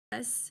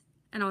this,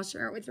 and I'll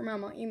share it with your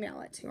mom. I'll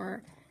email it to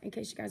her in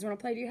case you guys want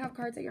to play. Do you have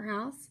cards at your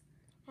house?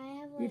 I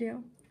have you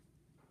do?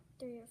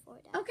 3 or 4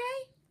 decks.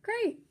 Okay,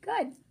 great,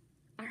 good.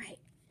 All right.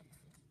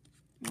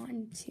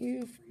 1,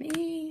 2 for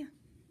me.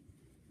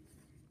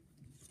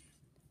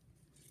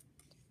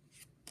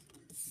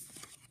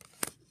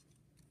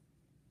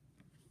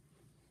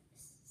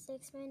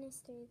 6 minus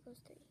 3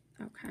 equals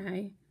 3.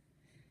 Okay.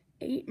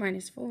 8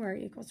 minus 4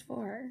 equals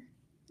 4.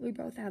 We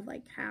both had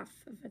like half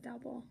of a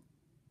double.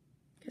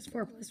 Because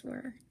 4 plus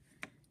 4.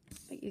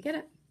 But you get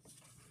it.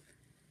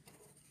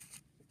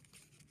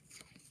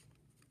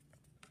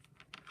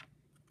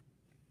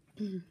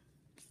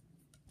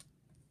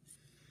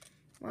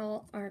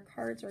 Well, our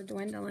cards are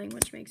dwindling,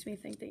 which makes me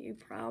think that you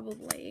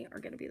probably are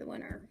going to be the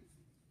winner.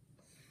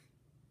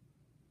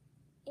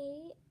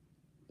 8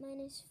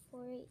 minus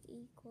 4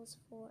 equals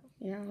 4.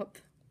 Yep.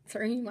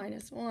 3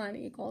 minus 1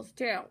 equals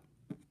 2.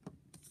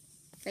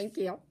 Thank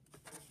you.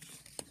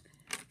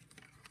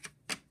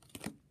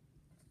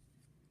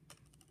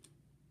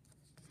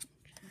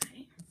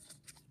 Okay.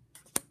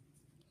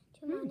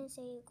 2 minus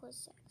 8 equals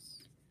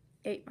 6.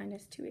 8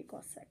 minus 2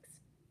 equals 6.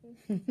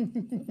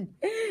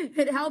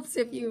 It helps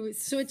if you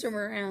switch them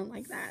around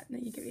like that. And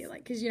then you can be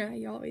like, because you know,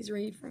 you always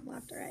read from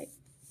left to right.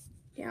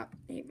 Yep.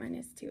 8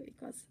 minus 2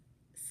 equals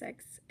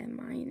 6. And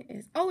mine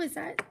is, oh, is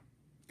that?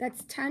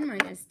 That's 10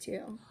 minus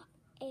 2.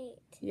 8.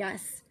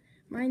 Yes.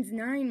 Mine's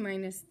 9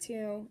 minus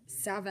 2,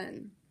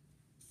 7.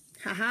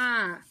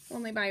 Haha.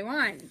 Only by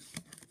 1.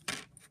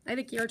 I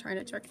think you're trying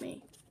to trick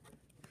me.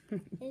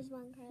 There's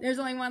 1 card. There's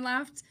only 1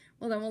 left?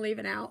 Well, then we'll leave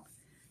it out.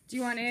 Do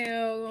you want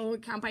to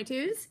count by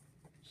 2s?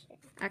 Sure.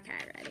 Okay,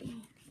 ready.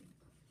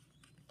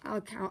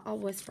 I'll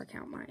whisper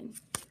count mine.